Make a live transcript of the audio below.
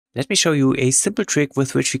Let me show you a simple trick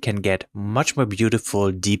with which we can get much more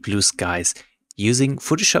beautiful deep blue skies using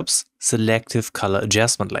Photoshop's Selective Color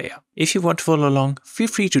Adjustment layer. If you want to follow along, feel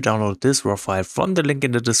free to download this raw file from the link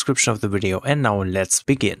in the description of the video, and now let's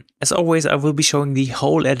begin. As always, I will be showing the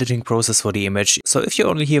whole editing process for the image, so if you're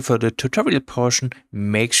only here for the tutorial portion,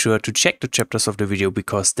 make sure to check the chapters of the video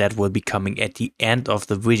because that will be coming at the end of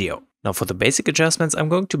the video. Now for the basic adjustments, I'm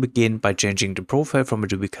going to begin by changing the profile from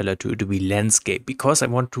Adobe Color to Adobe Landscape because I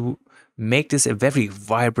want to make this a very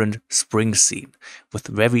vibrant spring scene with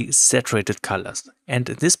very saturated colors. And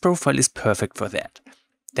this profile is perfect for that.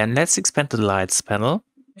 Then let's expand the lights panel.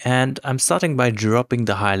 And I'm starting by dropping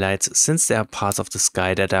the highlights since there are parts of the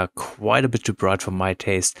sky that are quite a bit too bright for my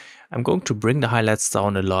taste. I'm going to bring the highlights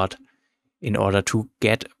down a lot in order to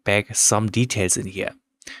get back some details in here.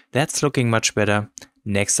 That's looking much better.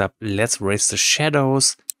 Next up, let's raise the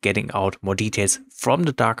shadows, getting out more details from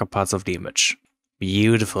the darker parts of the image.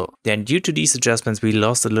 Beautiful. Then due to these adjustments, we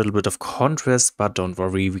lost a little bit of contrast, but don't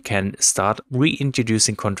worry, we can start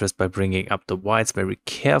reintroducing contrast by bringing up the whites very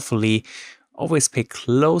carefully. Always pay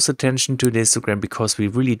close attention to the histogram because we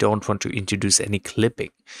really don't want to introduce any clipping.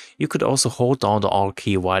 You could also hold down the Alt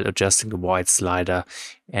key while adjusting the white slider,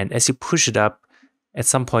 and as you push it up, at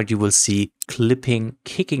some point you will see clipping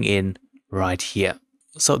kicking in right here.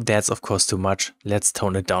 So that's of course too much. Let's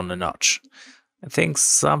tone it down a notch. I think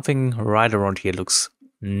something right around here looks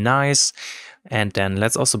nice. And then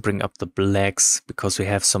let's also bring up the blacks because we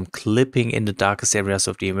have some clipping in the darkest areas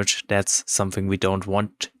of the image. That's something we don't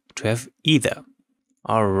want to have either.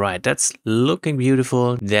 All right, that's looking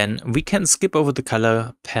beautiful. Then we can skip over the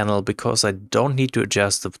color panel because I don't need to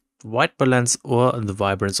adjust the white balance or the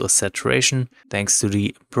vibrance or saturation. Thanks to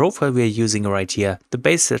the profile we are using right here, the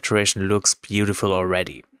base saturation looks beautiful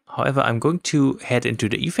already. However, I'm going to head into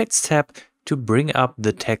the effects tab to bring up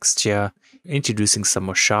the texture, introducing some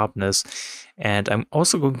more sharpness. And I'm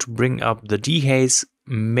also going to bring up the dehaze,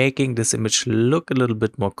 making this image look a little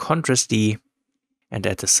bit more contrasty. And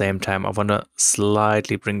at the same time, I want to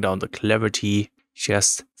slightly bring down the clarity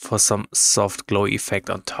just for some soft glow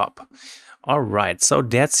effect on top. Alright, so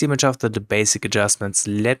that's the image after the basic adjustments.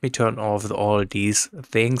 Let me turn off all these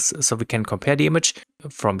things so we can compare the image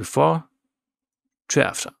from before to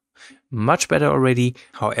after. Much better already.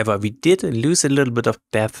 However, we did lose a little bit of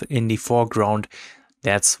depth in the foreground.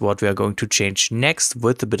 That's what we are going to change next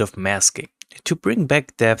with a bit of masking. To bring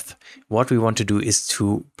back depth, what we want to do is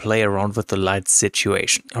to play around with the light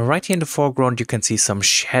situation. Right here in the foreground, you can see some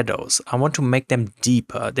shadows. I want to make them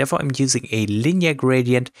deeper. Therefore, I'm using a linear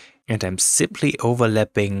gradient and I'm simply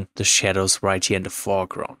overlapping the shadows right here in the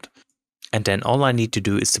foreground. And then all I need to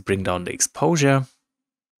do is to bring down the exposure.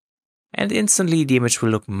 And instantly the image will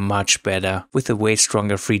look much better with a way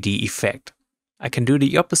stronger 3D effect. I can do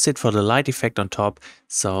the opposite for the light effect on top.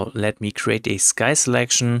 So let me create a sky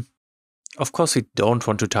selection. Of course, we don't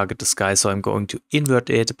want to target the sky, so I'm going to invert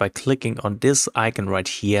it by clicking on this icon right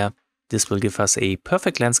here. This will give us a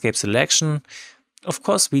perfect landscape selection. Of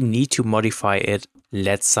course, we need to modify it.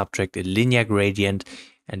 Let's subtract a linear gradient,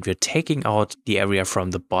 and we're taking out the area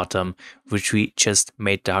from the bottom, which we just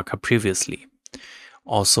made darker previously.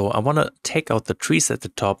 Also, I want to take out the trees at the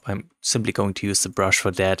top. I'm simply going to use the brush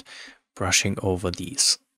for that, brushing over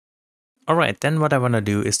these. All right, then what I want to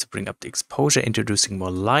do is to bring up the exposure, introducing more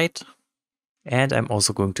light. And I'm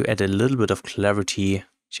also going to add a little bit of clarity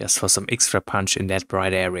just for some extra punch in that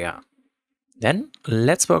bright area. Then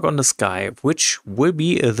let's work on the sky, which will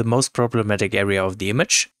be the most problematic area of the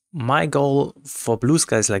image. My goal for blue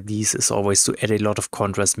skies like these is always to add a lot of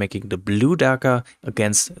contrast, making the blue darker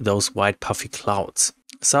against those white puffy clouds.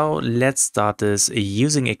 So let's start this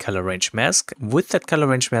using a color range mask. With that color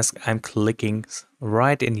range mask, I'm clicking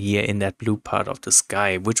right in here in that blue part of the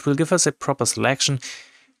sky, which will give us a proper selection.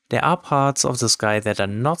 There are parts of the sky that are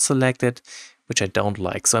not selected, which I don't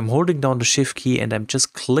like. So I'm holding down the shift key and I'm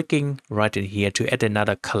just clicking right in here to add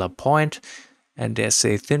another color point. And there's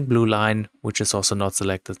a thin blue line, which is also not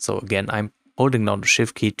selected. So again, I'm holding down the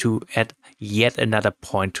shift key to add yet another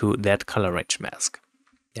point to that color range mask.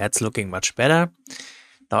 That's looking much better.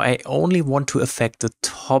 Now I only want to affect the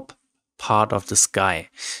top part of the sky.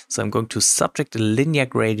 So I'm going to subtract the linear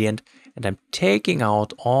gradient and I'm taking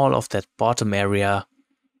out all of that bottom area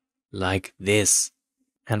like this.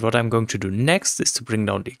 And what I'm going to do next is to bring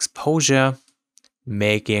down the exposure,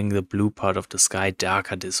 making the blue part of the sky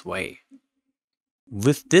darker this way.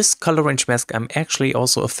 With this color range mask, I'm actually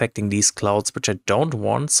also affecting these clouds, which I don't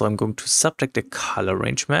want. So I'm going to subtract the color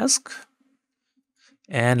range mask.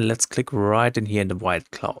 And let's click right in here in the white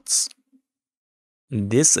clouds.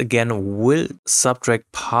 This again will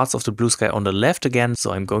subtract parts of the blue sky on the left again.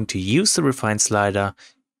 So I'm going to use the refine slider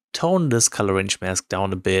tone this color range mask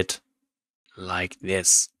down a bit, like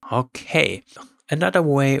this. Okay. Another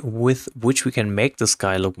way with which we can make the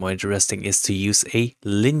sky look more interesting is to use a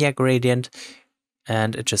linear gradient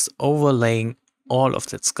and just overlaying all of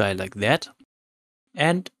that sky like that.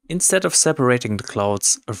 And instead of separating the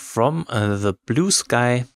clouds from the blue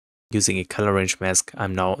sky using a color range mask,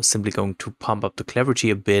 I'm now simply going to pump up the clarity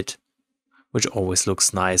a bit, which always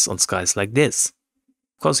looks nice on skies like this.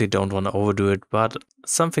 Of course, you don't want to overdo it, but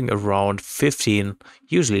something around 15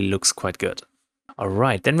 usually looks quite good.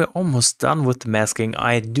 Alright, then we're almost done with the masking.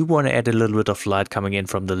 I do want to add a little bit of light coming in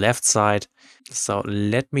from the left side. So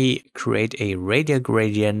let me create a radial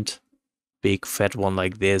gradient, big fat one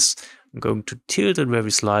like this. I'm going to tilt it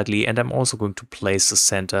very slightly, and I'm also going to place the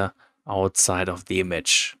center outside of the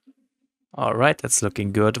image. Alright, that's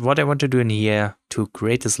looking good. What I want to do in here to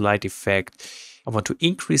create this light effect, I want to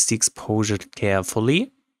increase the exposure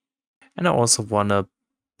carefully. And I also want to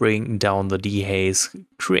bring down the dehaze,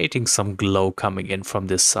 creating some glow coming in from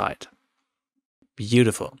this side.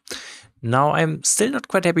 Beautiful. Now I'm still not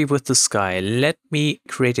quite happy with the sky. Let me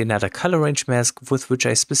create another color range mask with which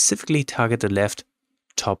I specifically target the left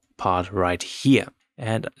top part right here.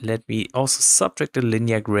 And let me also subtract the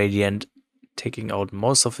linear gradient, taking out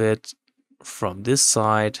most of it from this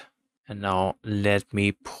side. And now let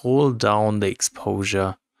me pull down the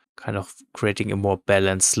exposure, kind of creating a more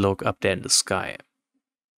balanced look up there in the sky.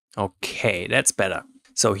 Okay, that's better.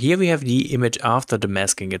 So here we have the image after the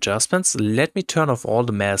masking adjustments. Let me turn off all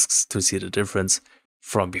the masks to see the difference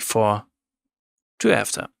from before to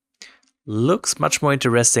after. Looks much more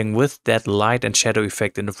interesting with that light and shadow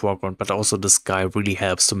effect in the foreground, but also the sky really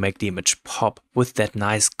helps to make the image pop with that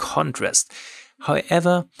nice contrast.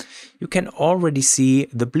 However, you can already see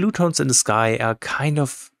the blue tones in the sky are kind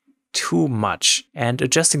of too much, and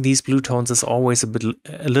adjusting these blue tones is always a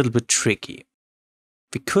little bit tricky.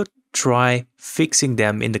 We could try fixing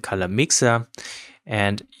them in the color mixer,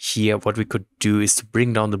 and here what we could do is to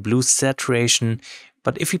bring down the blue saturation,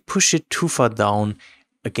 but if we push it too far down,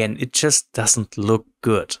 again, it just doesn't look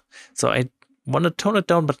good. So I want to tone it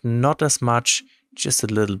down, but not as much, just a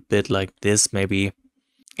little bit like this maybe.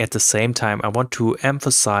 At the same time, I want to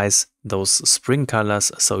emphasize those spring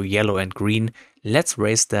colors, so yellow and green. Let's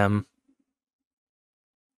raise them.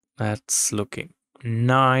 That's looking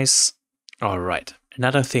nice. All right.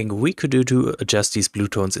 Another thing we could do to adjust these blue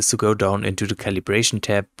tones is to go down into the calibration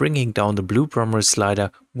tab, bringing down the blue primary slider,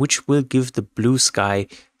 which will give the blue sky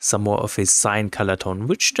some more of a cyan color tone,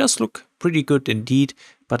 which does look pretty good indeed,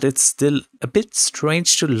 but it's still a bit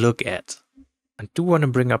strange to look at. I do want to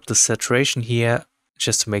bring up the saturation here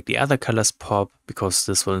just to make the other colors pop, because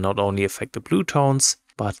this will not only affect the blue tones,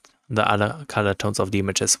 but the other color tones of the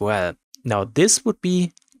image as well. Now this would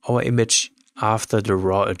be our image after the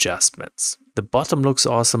raw adjustments. The bottom looks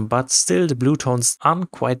awesome, but still the blue tones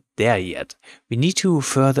aren't quite there yet. We need to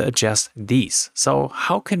further adjust these. So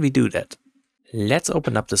how can we do that? Let's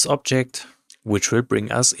open up this object, which will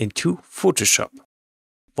bring us into Photoshop.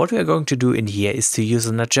 What we are going to do in here is to use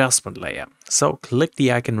an adjustment layer. So click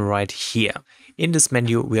the icon right here. In this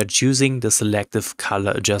menu, we are choosing the Selective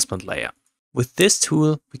Color Adjustment layer. With this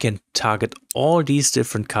tool, we can target all these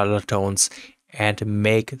different color tones and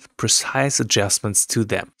make precise adjustments to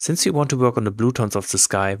them. Since we want to work on the blue tones of the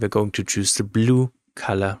sky, we're going to choose the blue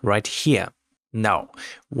color right here. Now,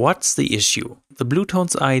 what's the issue? The blue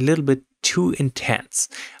tones are a little bit too intense.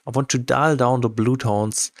 I want to dial down the blue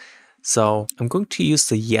tones, so I'm going to use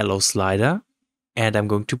the yellow slider and I'm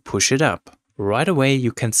going to push it up. Right away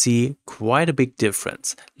you can see quite a big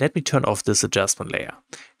difference. Let me turn off this adjustment layer.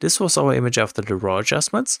 This was our image after the raw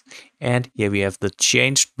adjustments, and here we have the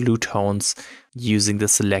changed blue tones using the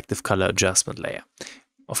Selective Color Adjustment layer.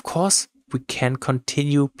 Of course, we can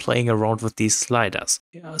continue playing around with these sliders.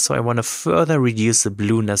 So I want to further reduce the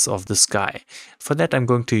blueness of the sky. For that I'm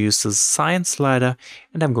going to use the cyan slider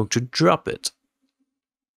and I'm going to drop it.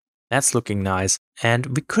 That's looking nice.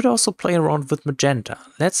 And we could also play around with magenta.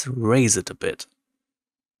 Let's raise it a bit.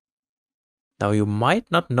 Now you might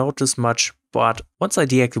not notice much, but once I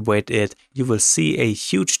deactivate it, you will see a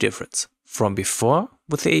huge difference from before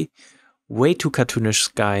with a way too cartoonish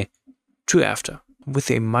sky to after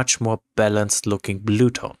with a much more balanced looking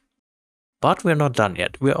blue tone. But we're not done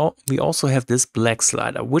yet. We also have this black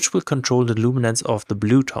slider, which will control the luminance of the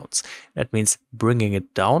blue tones. That means bringing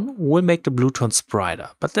it down will make the blue tones brighter.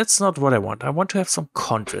 But that's not what I want. I want to have some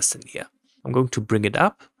contrast in here. I'm going to bring it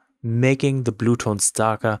up, making the blue tones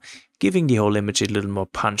darker, giving the whole image a little more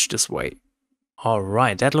punch this way.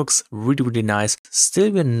 Alright, that looks really nice.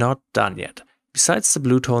 Still, we're not done yet. Besides the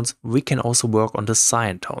blue tones, we can also work on the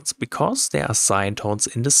cyan tones, because there are cyan tones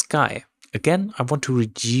in the sky. Again, I want to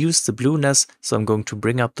reduce the blueness, so I'm going to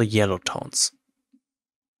bring up the yellow tones.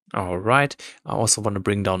 Alright, I also want to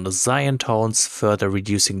bring down the cyan tones, further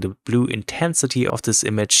reducing the blue intensity of this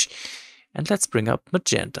image. And let's bring up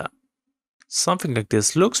magenta. Something like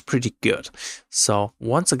this looks pretty good. So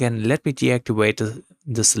once again, let me deactivate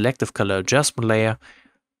the selective color adjustment layer.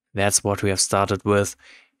 That's what we have started with.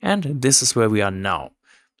 And this is where we are now,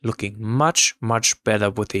 looking much better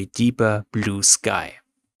with a deeper blue sky.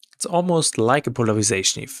 It's almost like a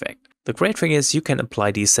polarization effect. The great thing is you can apply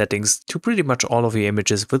these settings to pretty much all of your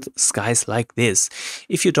images with skies like this.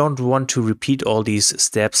 If you don't want to repeat all these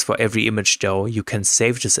steps for every image though, you can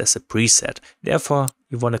save this as a preset. Therefore,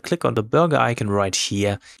 you want to click on the burger icon right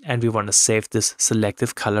here and we want to save this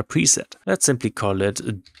selective color preset. Let's simply call it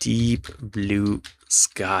Deep Blue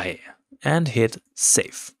Sky and hit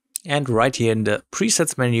save. And right here in the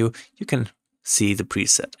presets menu, you can see the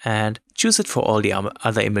preset and choose it for all the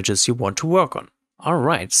other images you want to work on.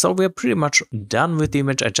 Alright, so we're pretty much done with the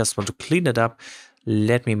image. I just want to clean it up.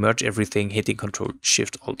 Let me merge everything, hitting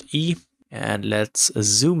Ctrl-Shift-Alt-E. And let's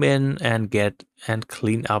zoom in and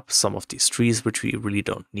clean up some of these trees, which we really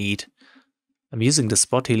don't need. I'm using the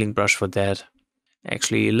spot healing brush for that.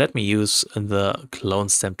 Actually, let me use the clone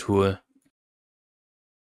stamp tool.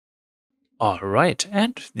 Alright,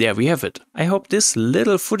 and there we have it. I hope this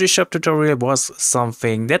little Photoshop tutorial was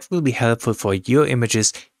something that will be helpful for your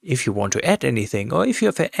images. If you want to add anything or if you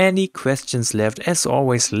have any questions left, as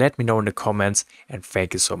always, let me know in the comments, and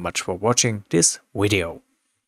thank you so much for watching this video.